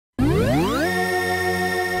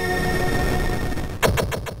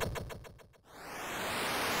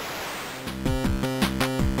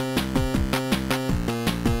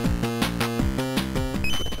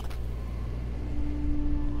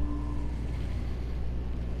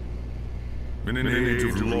in an age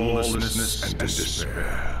of lawlessness and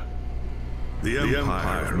despair. The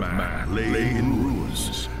empire of man lay in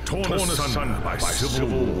ruins, torn asunder by civil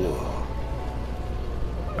war,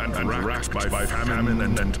 and racked by famine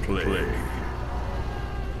and plague.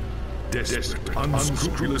 Desperate,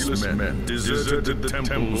 unscrupulous men deserted the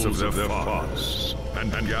temples of their fathers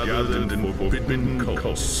and gathered in forbidden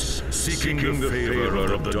cults, seeking the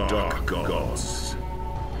favor of the dark gods.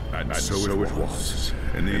 And so it was,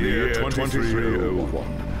 in the year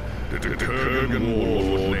 2301, that a Kurgan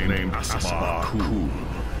warlord named Asbar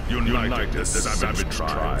united the savage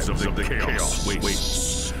tribes of the Chaos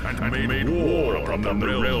Wastes and made war upon the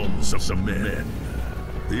realms of the men.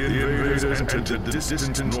 The invaders entered the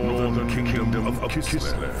distant northern kingdom of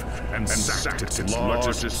Kislev and sacked its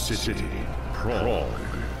largest city, Prague.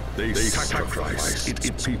 They sacrificed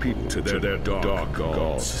its people to their dark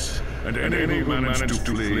gods, and any who managed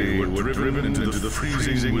to flee were driven into the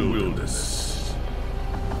freezing wilderness.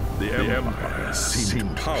 The Empire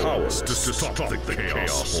seemed powerless to stop the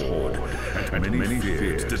Chaos Horde, and many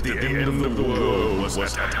feared that the end of the world was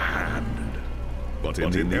at hand. But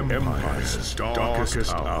in the Empire's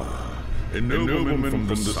darkest hour, a nobleman from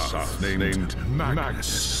the south named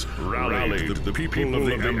Magnus rallied the people of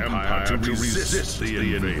the Empire to resist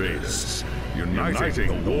the invaders,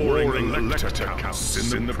 uniting the warring elector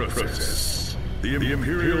counts in the process. The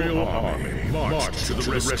Imperial Army marched to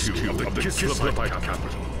the rescue of the Kislevite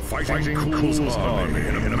capital, fighting Kul's army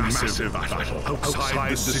in a massive battle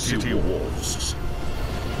outside the city walls.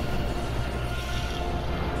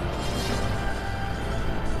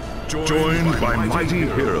 Joined by mighty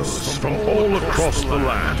heroes from all across the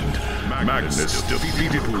land, Magnus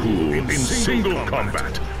defeated Kul in single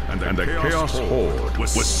combat, and the Chaos Horde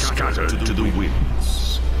was scattered to the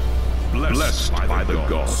winds. Blessed by the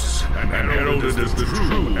gods and heralded as the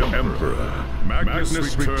true Emperor,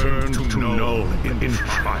 Magnus returned to Null in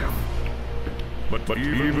triumph. But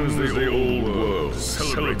even as the old world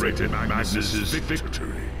celebrated Magnus's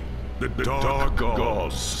victory, the dark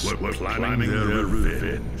gods were planning their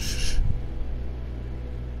revenge.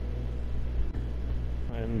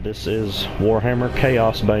 And this is Warhammer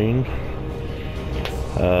Chaosbane.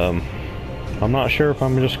 I'm not sure if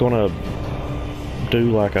I'm just gonna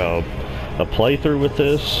do like a playthrough with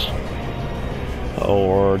this,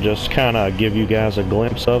 or just kind of give you guys a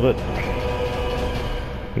glimpse of it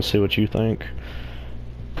and see what you think.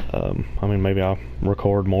 I mean, maybe I'll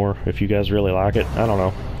record more if you guys really like it. I don't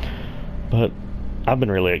know. But I've been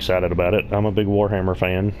really excited about it. I'm a big Warhammer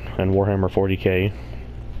fan and Warhammer 40k.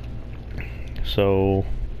 So,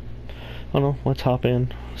 I don't know, let's hop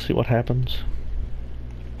in, see what happens.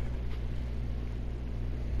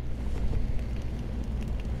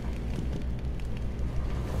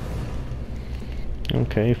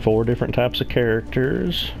 Okay, 4 different types of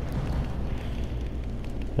characters.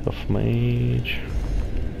 Elf Mage.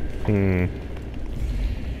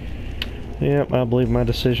 Yep, I believe my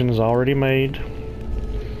decision is already made.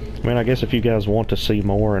 I mean, I guess if you guys want to see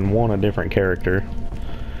more and want a different character,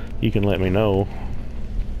 you can let me know.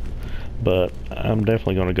 But I'm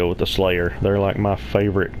definitely going to go with the Slayer. They're like my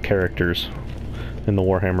favorite characters in the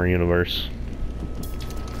Warhammer universe.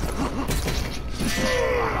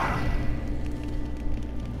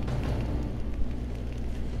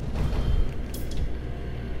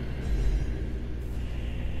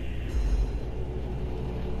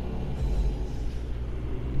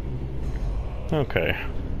 Okay.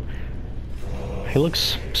 He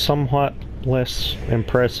looks somewhat less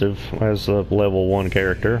impressive as a level 1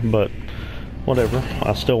 character, but whatever.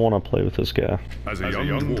 I still want to play with this guy. As a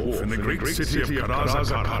young dwarf in the great city of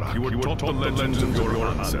Karazakara, you were taught the legends of your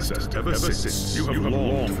ancestors. Ever since, you have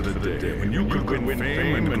longed for the day when you could win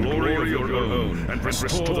fame and glory of your own and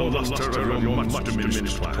restore the luster of your much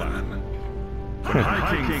diminished clan.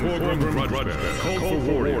 High King Thorgrim Grudgebear called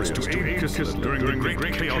for warriors to aid Kislev during the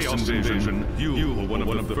great Chaos invasion. You were one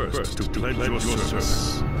of the first to pledge your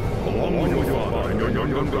service. Along with your father and your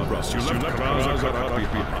younger brothers, you left Karazakara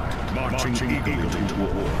behind, marching eagerly to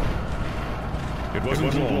war. It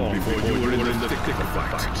wasn't long before you were in the thick of the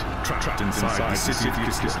fight, trapped inside the city of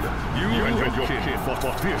Kislev. You and your kid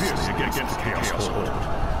fought fiercely against the Chaos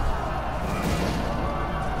Horde.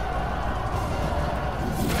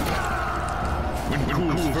 When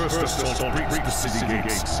Kul's first assault reached the city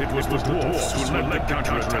gates, it was the dwarfs who led the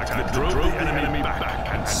counterattack that drove the enemy back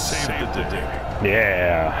and saved the day.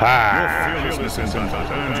 Yeah, ha! Your fearlessness in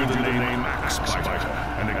battle earned you the name Axe Biter,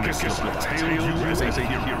 and the Kislev hailed you as a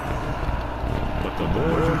hero. But the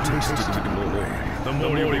more you tasted the glory, the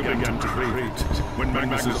more you began to crave it. When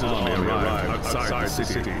Magnus's army arrived outside the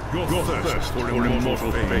city, your thirst for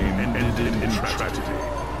immortal fame ended in tragedy.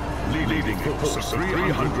 leading force of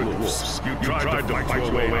 300 wolves. You tried to fight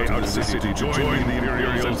your way out of the city, join the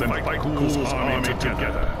Imperials, and fight Ghoul's army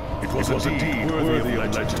together. It was a deed worthy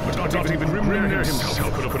of legend, but not even Grimnir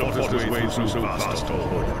himself could have fought his way through so vast a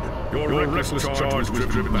horde. Your reckless charge was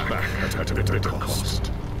driven back at a bitter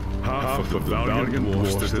cost. Half of the valiant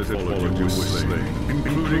dwarfs that followed you were slain,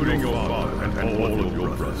 including your father and all of your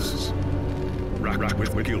brothers. Racked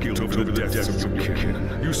with guilt over the deaths of your kin,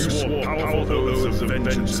 you swore powerful oaths of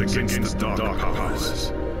vengeance against the dark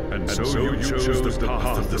powers. And so you chose the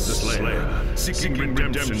path of the Slayer, seeking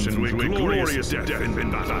redemption through a glorious death in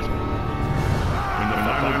battle. When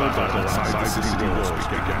the final battle outside the city walls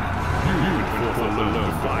began, you went forth alone to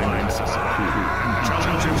find Sasaku and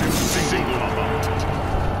challenge him to single combat.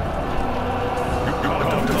 You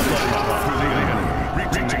carved a path through the enemy,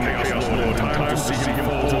 reaching the Chaos Lord in time to see him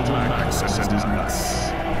fall to Max and his nuts.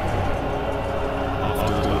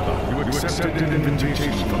 After the battle, you accepted an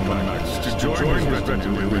invitation from Max to join his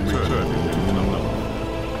retinue and return to Nullah.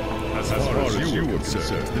 As far as you were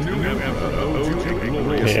concerned, the new Emperor owed you a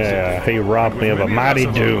glorious Yeah, he robbed me of a mighty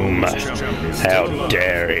doom. How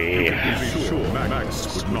dare he? Sure,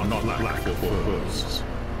 Max would not lack for words.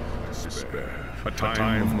 A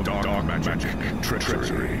time of dark magic,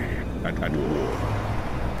 treachery, and war.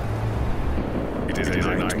 It is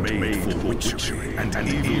a night made for witchery and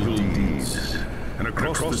evil deeds. And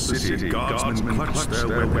across the city, guardsmen clutch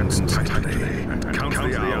their weapons tightly and count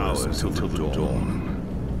the hours till dawn.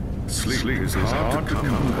 Sleep is hard to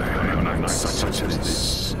come by on a night such as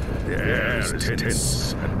this. The air is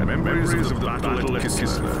tense, and memories of the battle at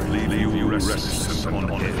Kislev leave you restless and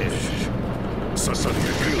on edge. Suddenly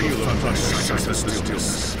a peal of thunder strikes the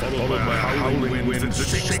stillness, followed by a howling wind that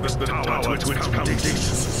shakes the tower to its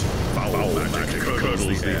foundations. Foul magic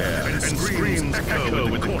curdles the air, and screams echo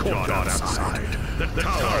with the courtyard outside. The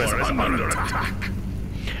tower is under attack.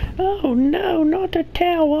 Oh no, not the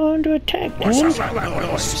tower under attack.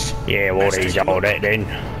 Yeah, what is all that then?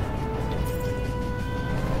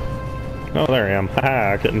 Oh, there I am.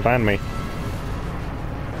 Haha, I couldn't find me.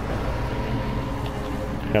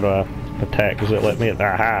 How do I attack? Does it let me?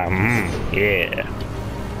 Aha, yeah.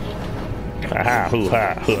 Aha,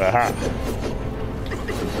 hoo-ha, hoo-ha.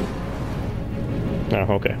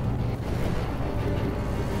 Oh, okay.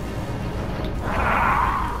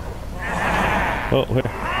 Oh,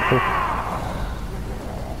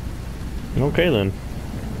 okay then.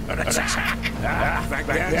 An attack! Thank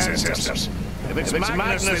the ancestors. If it's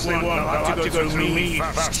madness they want, they'll have to go through me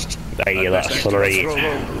first. Aye, that's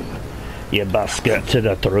right. You best get to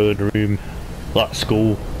the throne room. Let's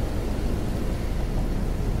go.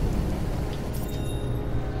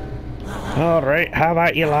 Alright, how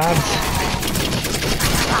about you lads?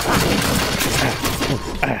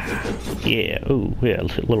 Yeah, ooh, yeah,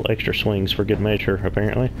 little extra swings for good measure,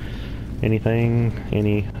 apparently. Anything?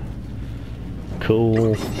 Any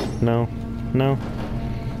cool? No? No?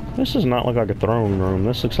 This does not look like a throne room.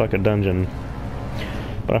 This looks like a dungeon.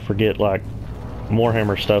 But I forget, like,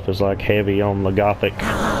 Warhammer stuff is, like, heavy on the gothic.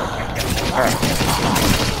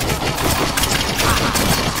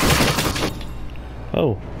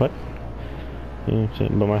 Oh, what?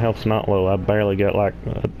 But my health's not low. I barely got, like,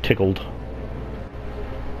 tickled.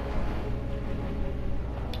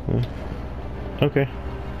 Okay.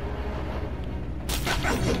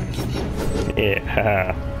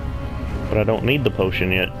 Yeah, but I don't need the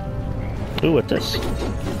potion yet. Ooh, what's this?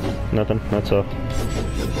 Nothing. That's a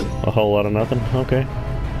whole lot of nothing. Okay,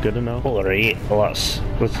 good to know. Alright, let's.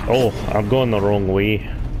 Oh, I'm going the wrong way.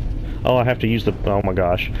 Oh, I have to use the. Oh my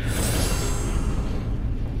gosh,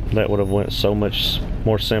 that would have went so much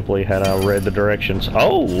more simply had I read the directions.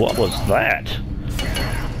 Oh, what was that?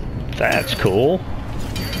 That's cool.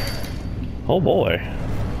 Oh boy.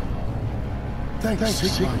 Thanks,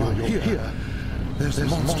 Sigmar, you're here. There's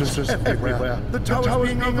monsters everywhere. The tower's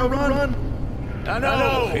being overrun. I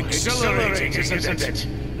know, exhilarating, isn't it?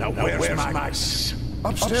 Now where's Max?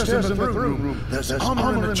 Upstairs in the room. There's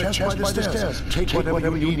armor in a chest by the stairs. Take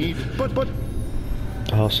whatever you need. But...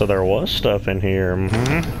 Oh, so there was stuff in here.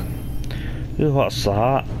 Mm-hmm. Ooh, what's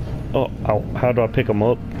that? Oh, how do I pick them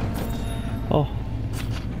up? Oh,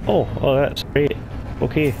 that's great.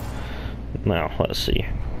 Okay. Now, let's see.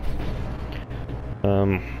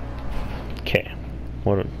 Okay.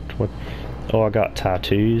 What? Oh, I got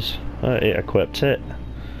tattoos. It equips it.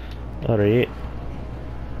 Alright.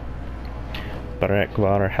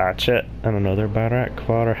 Barakwater hatchet. And another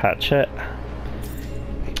Barakwater hatchet.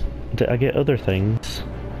 Did I get other things?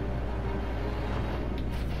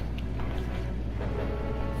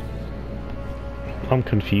 I'm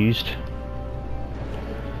confused.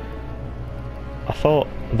 I thought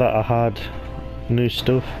that I had new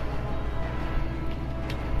stuff.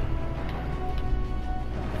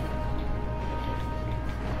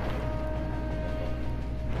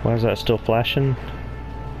 Why is that still flashing?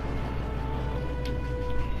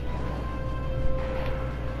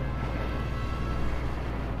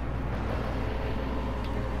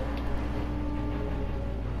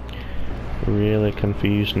 Really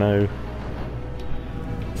confused now.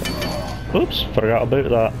 Oops, forgot about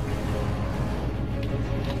that.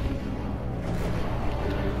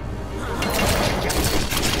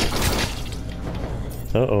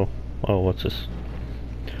 Uh-oh. Oh, what's this?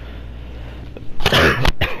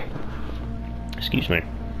 Excuse me.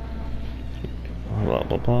 Blah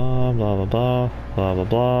blah blah blah blah blah blah blah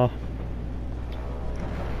blah.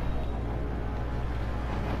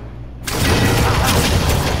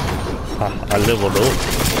 Ah, I leveled up.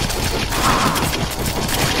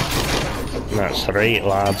 That's right,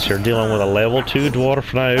 lads. You're dealing with a level 2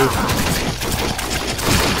 dwarf now.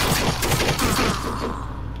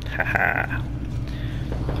 Haha.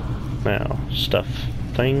 Well, stuff,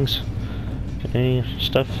 things. Any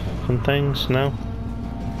stuff and things? No?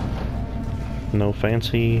 No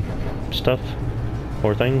fancy stuff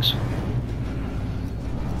or things?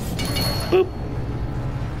 Boop!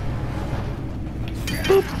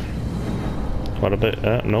 Boop! What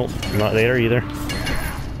about, nope, not there either.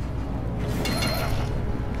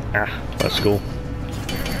 Ah, let's go.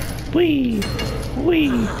 Whee!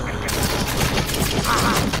 Whee!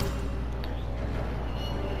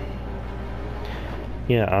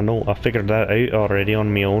 Yeah, I know, I figured that out already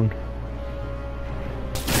on my own.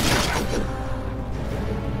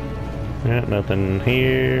 Yeah, nothing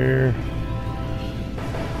here.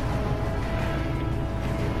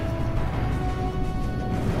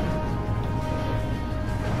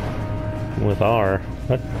 With R.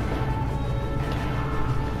 What?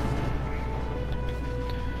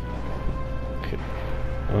 Okay.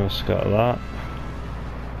 Let's got that.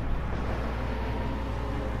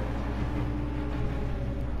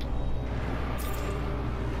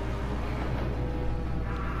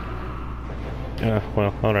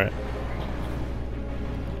 Well, alright.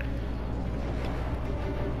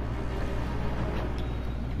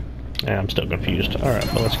 Yeah, I'm still confused. Alright,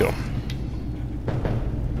 well, let's go.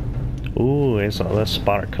 Ooh, isn't that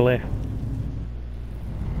sparkly?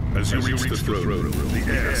 As you reach the throne room, the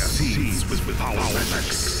air seethes with power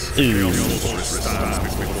effects. Chaos stands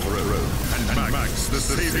before the throne, and Max, the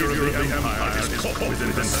savior of the Empire, is caught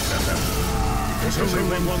within the center. There's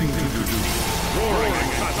only one thing to do. Roaring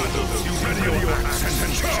battles, you ready your axe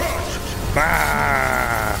and charge!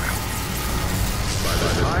 Ah! By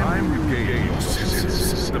the time you gain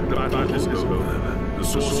senses, the battle is over. The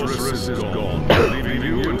sorceress is gone, leaving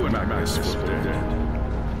you and Magnus for dead.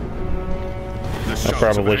 I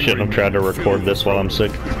probably shouldn't have tried to record this while I'm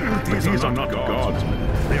sick. These are not gods.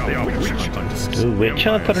 They are witch hunters. Ooh, witch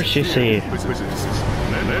hunters, you see.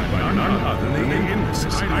 Led by none other than the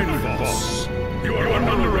infamous boss. You are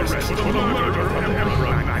under arrest for the murder of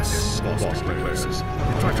Emperor Magnus. Boss declares.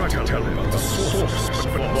 Try to tell him about the source,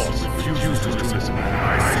 but boss refused to listen. I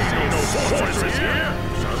see no sorceress here.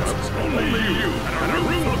 Only you and a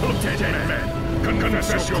room full of dead men.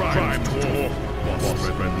 Confess your crime, Dwarf. Boss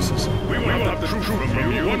references. We will have the truth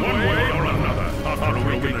from you one way or another. After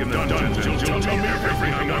a week in the dungeon, you'll tell me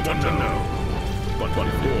everything I want to know. But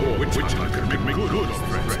before which I could make good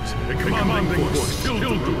threat, a commanding voice filled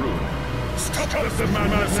the room. Stop the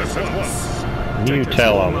madness at once. You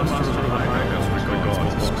tell him.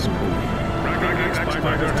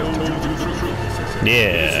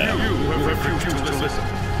 Yeah. You have refused to listen.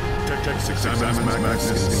 Text examines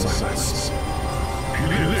Magnus' insights. He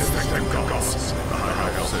lives, thank gods. The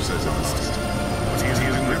High House says but he is in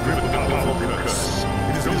the grip of a powerful curse.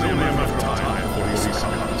 It is only a matter of time before he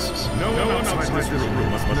succumbs. No one outside this room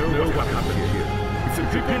must know what happened here. If the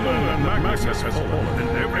people learn that Magnus has fallen, then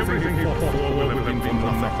everything he fought for will have been for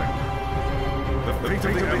nothing. The fate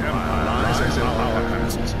of the Empire lies in our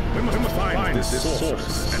hands. We must find this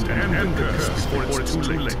sorceress and end the curse before it's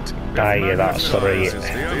too late. Aye, that's right. The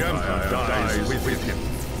Empire dies with him.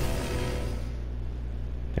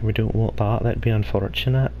 We don't want that, that'd be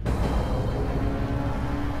unfortunate.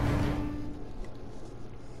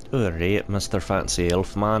 Alright, Mr. Fancy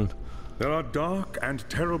Elf Man. There are dark and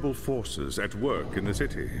terrible forces at work in the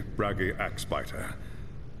city, Braggi Axebiter.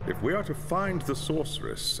 If we are to find the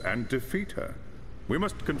sorceress and defeat her, we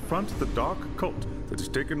must confront the dark cult that has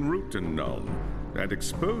taken root in Nuln and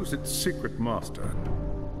expose its secret master.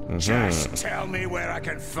 Just tell me where I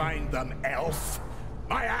can find them, elf.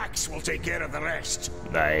 My axe will take care of the rest.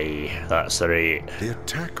 Aye, that's right. The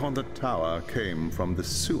attack on the tower came from the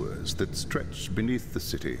sewers that stretch beneath the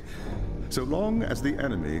city. So long as the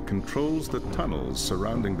enemy controls the tunnels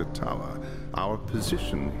surrounding the tower, our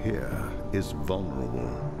position here is vulnerable.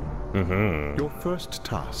 Your first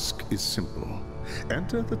task is simple.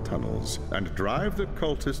 Enter the tunnels and drive the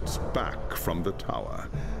cultists back from the tower.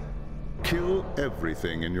 Kill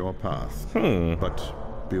everything in your path.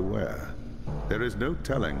 But beware. There is no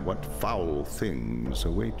telling what foul things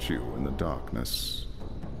await you in the darkness.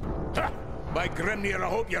 Ha! By Grimnir, I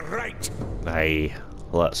hope you're right. Aye,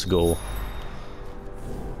 let's go.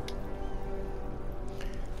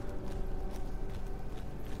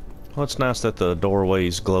 Well, it's nice that the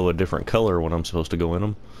doorways glow a different color when I'm supposed to go in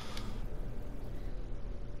them.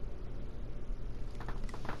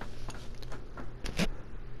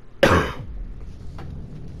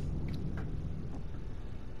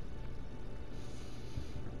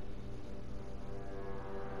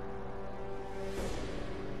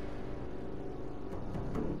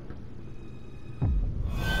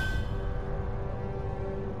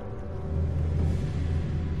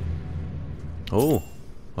 Oh.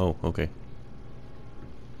 Oh, okay.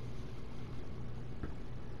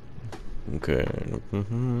 Okay.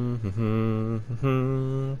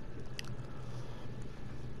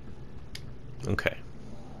 Okay.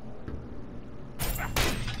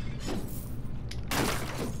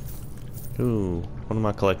 Ooh, what am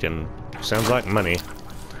I collecting? Sounds like money.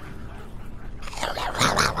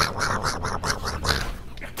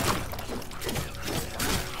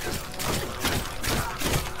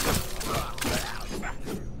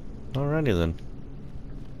 Alrighty then.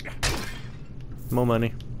 More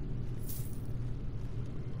money.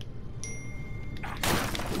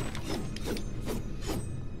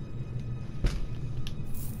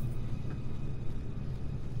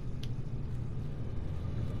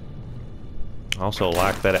 Also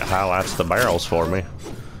like that it highlights the barrels for me.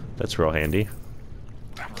 That's real handy.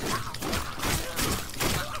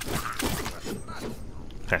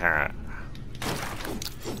 Haha.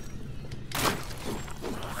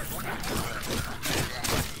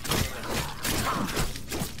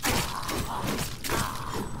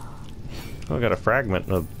 Oh, I got a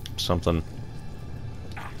fragment of something.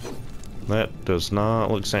 That does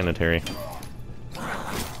not look sanitary.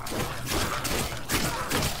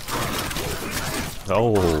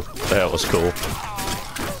 Oh, that was cool.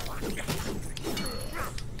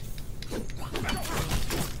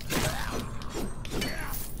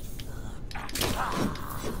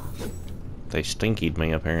 They stinkied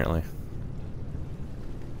me, apparently.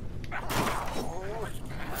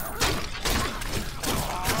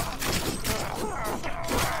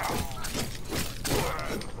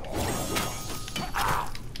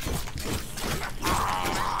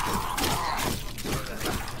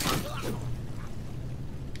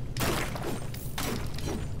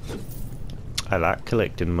 I like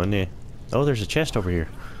collecting money. Oh, there's a chest over here.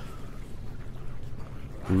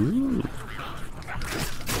 Ooh.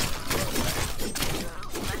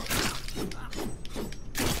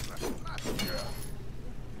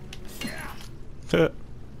 Can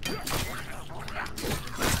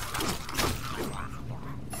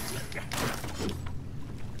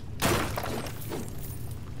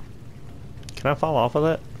I fall off of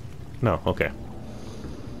that? No, okay.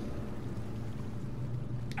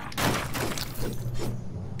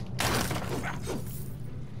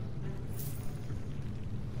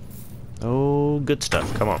 Oh, good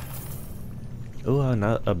stuff. Come on. Oh,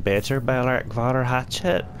 a better Barakvar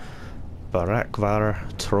hatchet.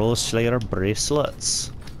 Barakvar Trollslayer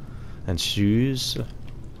bracelets. And shoes.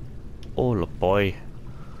 Oh, boy.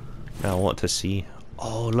 Now I want to see.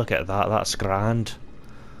 Oh, look at that. That's grand.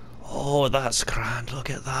 Oh, that's grand.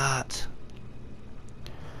 Look at that.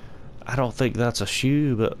 I don't think that's a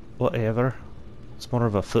shoe, but whatever. It's more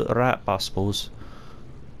of a foot wrap, I suppose.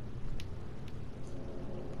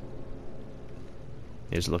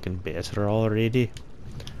 Is looking better already.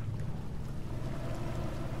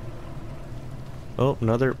 Oh,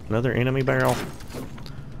 another enemy barrel.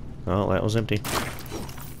 Oh, that was empty.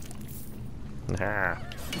 Ah.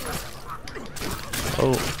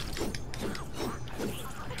 Oh.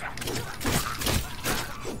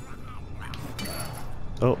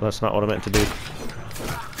 Oh, that's not what I meant to do.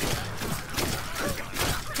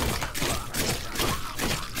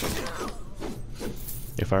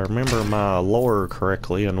 If I remember my lore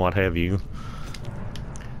correctly and what have you,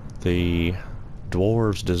 the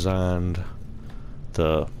dwarves designed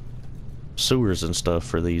the sewers and stuff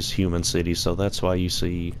for these human cities, so that's why you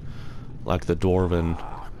see like the dwarven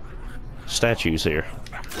statues here.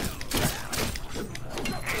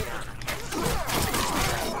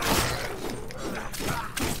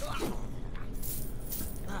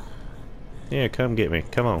 Yeah, come get me.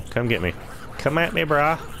 Come on, come get me. Come at me,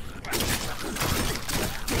 brah.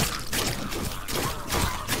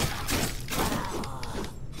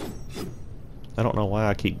 I don't know why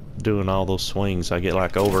I keep doing all those swings. I get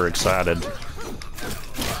like overexcited.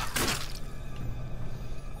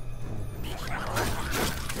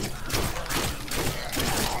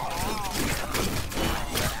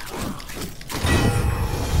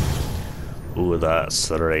 Ooh, that's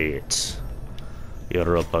right.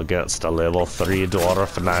 You're up against a level 3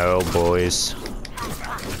 dwarf now, boys.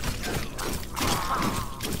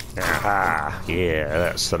 Aha! Yeah,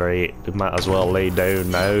 that's right. You might as well lay down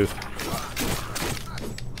now.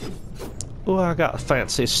 Oh, I got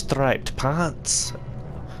fancy striped pants.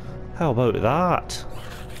 How about that?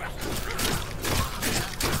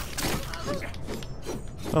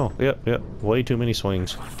 Oh, yep. Way too many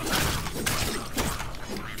swings.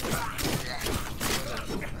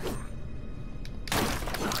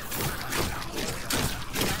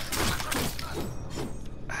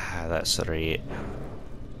 Ah, that's right.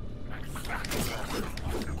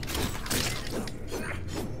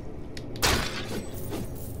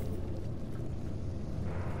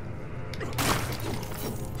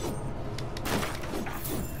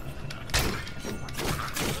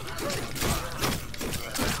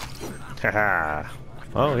 Haha.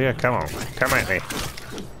 Oh yeah, come on. Come at me.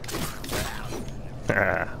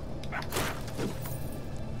 Haha.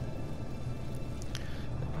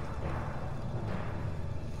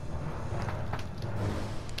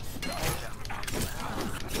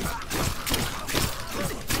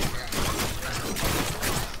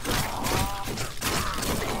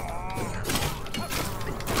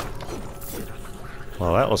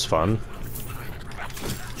 Well, that was fun.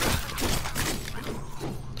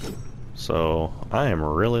 So, I am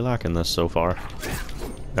really liking this so far.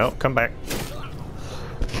 No, come back.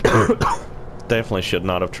 Definitely should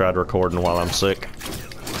not have tried recording while I'm sick.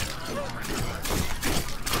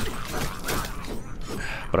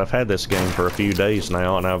 But I've had this game for a few days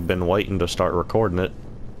now, and I've been waiting to start recording it.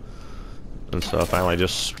 And so I finally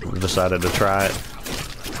just decided to try it.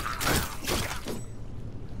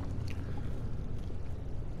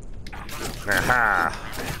 Aha!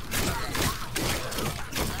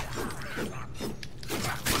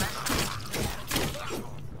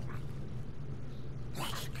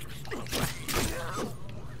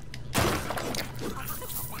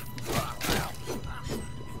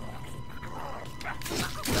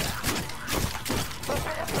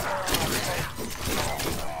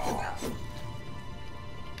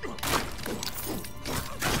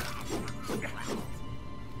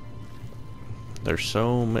 There's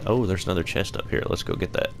so many. Oh, there's another chest up here. Let's go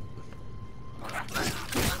get that.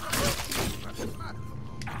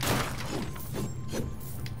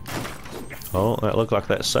 Oh, that looked like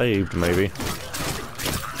that saved, maybe.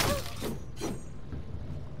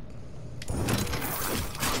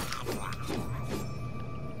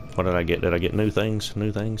 What did I get? Did I get new things?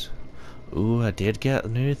 New things? Ooh, I did get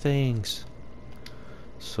new things.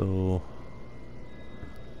 So,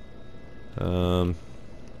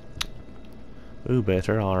 ooh,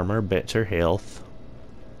 better armor, better health.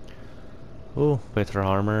 Ooh, better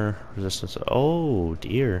armor, resistance. Oh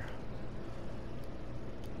dear.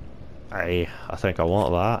 I think I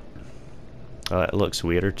want that. That looks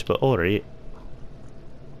weird, but alright.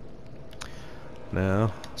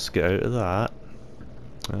 Now, let's get out of that.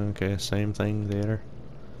 Okay, same thing there.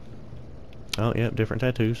 Oh, yep, different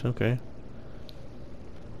tattoos, okay.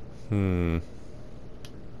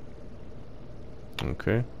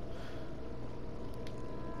 Okay.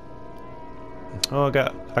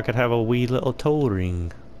 Oh, I could have a wee little toe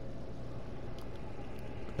ring.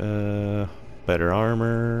 Better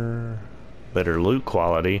armor, better loot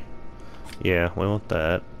quality. Yeah, we want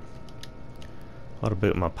that. What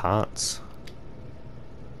about my pots?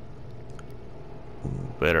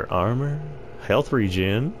 Better armor, health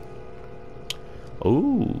regen.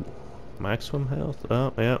 Ooh, maximum health.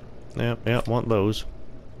 Oh, yep, want those.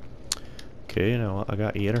 Okay, now what I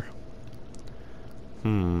got here?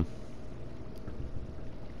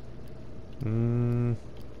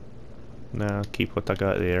 Nah, keep what I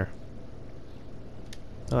got there.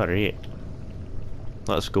 Alright.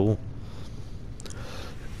 That's cool.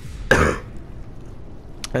 I'm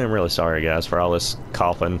really sorry, guys, for all this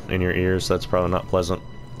coughing in your ears. That's probably not pleasant.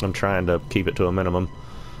 I'm trying to keep it to a minimum.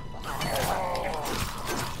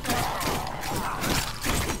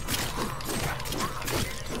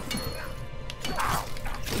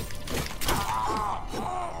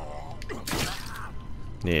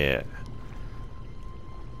 Yeah.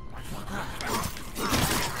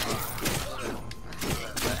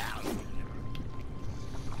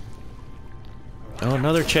 Oh,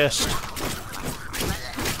 another chest.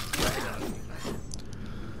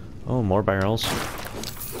 Oh, more barrels.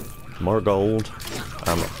 More gold.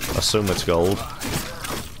 I assume it's gold.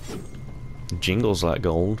 jingles like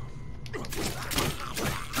gold.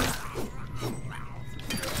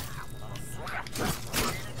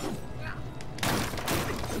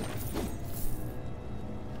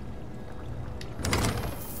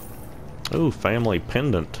 Ooh, family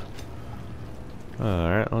pendant.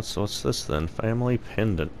 Alright, what's this then? Family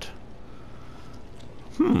pendant.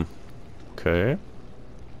 Okay.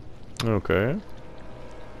 Okay.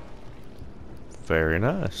 Very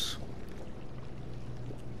nice.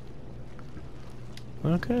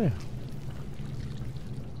 Okay.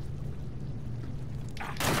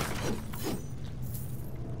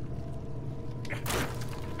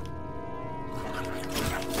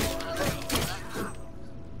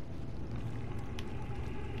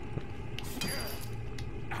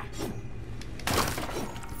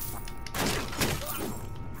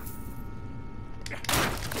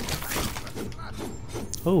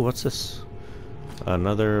 Oh, what's this?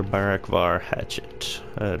 Another Barakvar hatchet.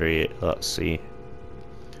 Let's see.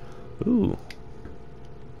 Ooh.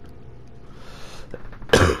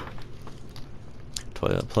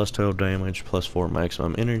 12 damage, +4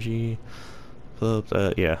 maximum energy.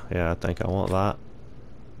 Yeah, I think I want that.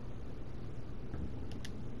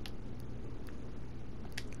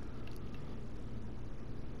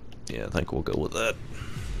 Yeah, I think we'll go with that.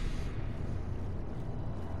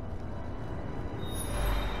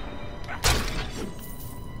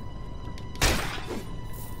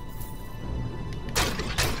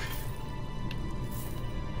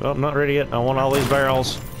 Oh, I'm not ready yet. I want all these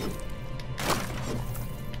barrels.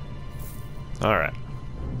 Alright.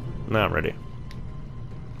 Now I'm ready.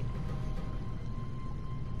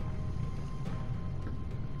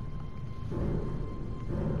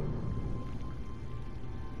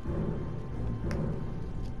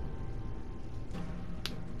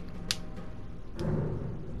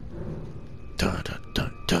 Dun, dun,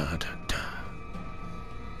 dun, dun, dun, dun.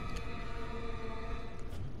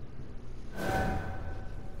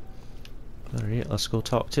 Alright, let's go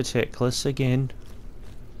talk to Teclis again.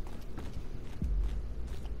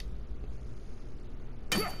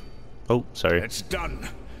 Oh, sorry. It's done.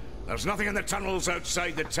 There's nothing in the tunnels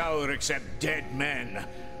outside the tower except dead men.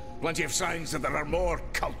 Plenty of signs that there are more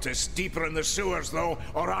cultists deeper in the sewers, though,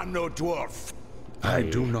 or I'm no dwarf. I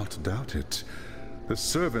do not doubt it. The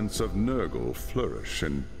servants of Nurgle flourish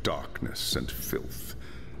in darkness and filth.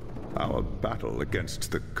 Our battle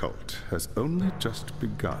against the cult has only just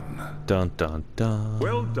begun. Dun dun dun.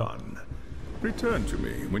 Well done. Return to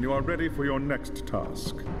me when you are ready for your next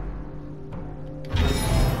task.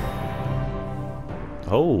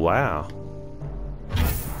 Oh, wow.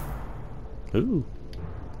 Ooh.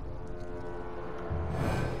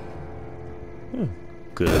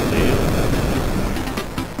 Good deal.